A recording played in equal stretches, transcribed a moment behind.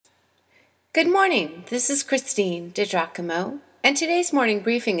Good morning. This is Christine DiGiacomo, and today's morning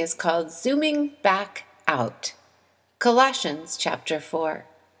briefing is called Zooming Back Out, Colossians chapter 4.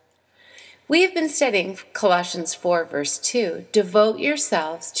 We have been studying Colossians 4, verse 2, devote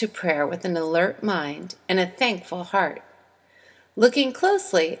yourselves to prayer with an alert mind and a thankful heart, looking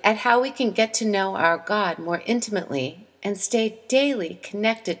closely at how we can get to know our God more intimately and stay daily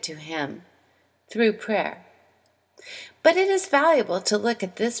connected to Him through prayer. But it is valuable to look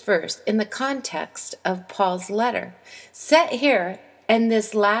at this verse in the context of Paul's letter, set here in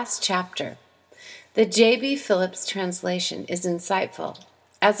this last chapter. The J.B. Phillips translation is insightful,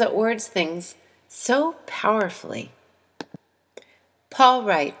 as it words things so powerfully. Paul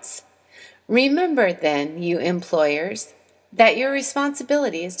writes, "Remember then, you employers, that your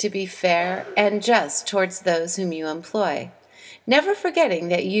responsibility is to be fair and just towards those whom you employ, never forgetting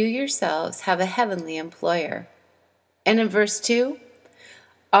that you yourselves have a heavenly employer." And in verse 2,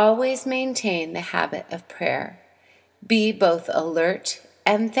 always maintain the habit of prayer. Be both alert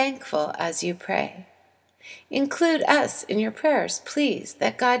and thankful as you pray. Include us in your prayers, please,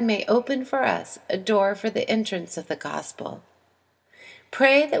 that God may open for us a door for the entrance of the gospel.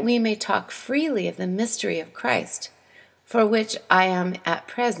 Pray that we may talk freely of the mystery of Christ, for which I am at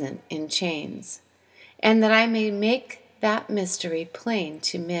present in chains, and that I may make that mystery plain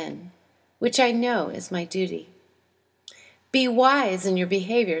to men, which I know is my duty. Be wise in your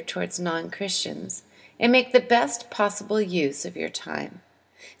behavior towards non-Christians, and make the best possible use of your time.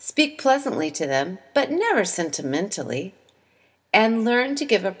 Speak pleasantly to them, but never sentimentally, and learn to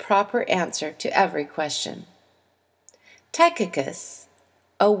give a proper answer to every question. Tychicus,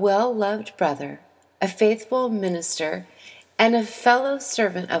 a well-loved brother, a faithful minister, and a fellow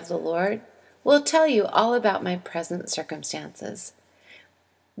servant of the Lord, will tell you all about my present circumstances.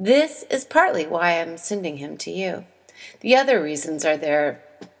 This is partly why I am sending him to you. The other reasons are there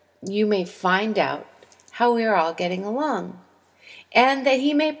you may find out how we are all getting along, and that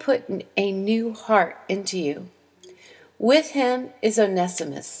he may put a new heart into you. With him is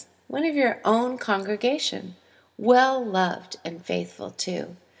Onesimus, one of your own congregation, well loved and faithful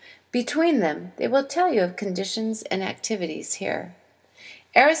too. Between them, they will tell you of conditions and activities here.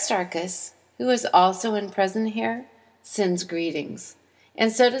 Aristarchus, who is also in prison here, sends greetings,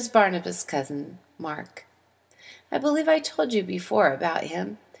 and so does Barnabas' cousin, Mark. I believe I told you before about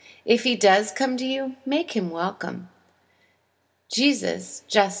him. If he does come to you, make him welcome. Jesus,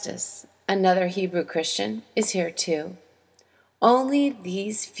 Justus, another Hebrew Christian, is here too. Only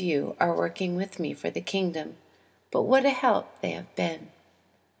these few are working with me for the kingdom, but what a help they have been.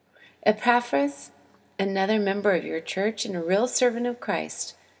 Epaphras, another member of your church and a real servant of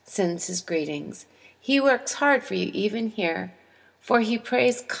Christ, sends his greetings. He works hard for you even here, for he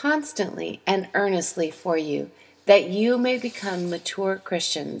prays constantly and earnestly for you, that you may become mature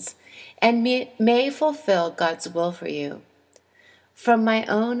Christians and may fulfill God's will for you. From my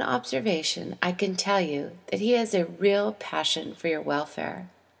own observation, I can tell you that he has a real passion for your welfare,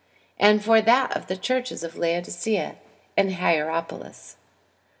 and for that of the churches of Laodicea and Hierapolis.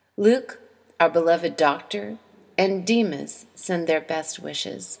 Luke, our beloved doctor, and Demas send their best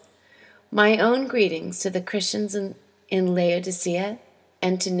wishes. My own greetings to the Christians in Laodicea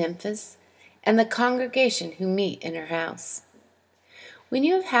and to Nymphas, and the congregation who meet in her house. When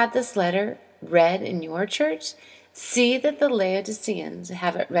you have had this letter read in your church, see that the Laodiceans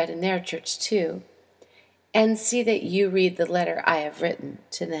have it read in their church too, and see that you read the letter I have written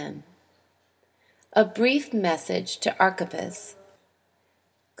to them. A brief message to Archippus.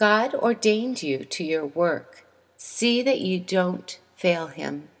 God ordained you to your work. See that you don't fail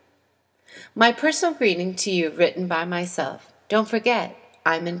him. My personal greeting to you written by myself. Don't forget,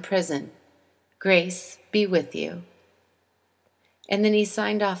 I'm in prison. Grace be with you. And then he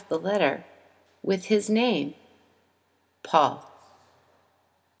signed off the letter with his name, Paul.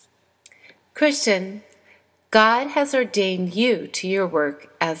 Christian, God has ordained you to your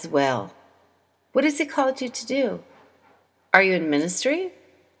work as well. What has he called you to do? Are you in ministry?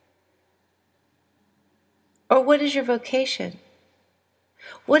 Or what is your vocation?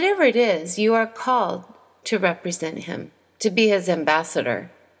 Whatever it is, you are called to represent him, to be his ambassador.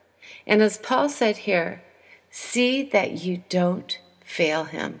 And as Paul said here, see that you don't fail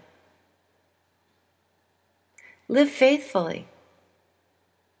him. Live faithfully.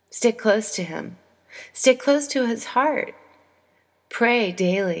 Stay close to him. Stay close to his heart. Pray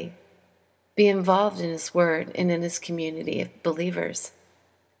daily. Be involved in his word and in his community of believers.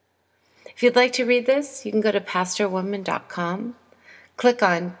 If you'd like to read this, you can go to pastorwoman.com, click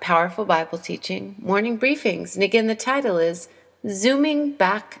on Powerful Bible Teaching, Morning Briefings, and again the title is Zooming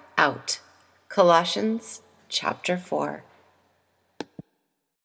Back Out, Colossians chapter 4.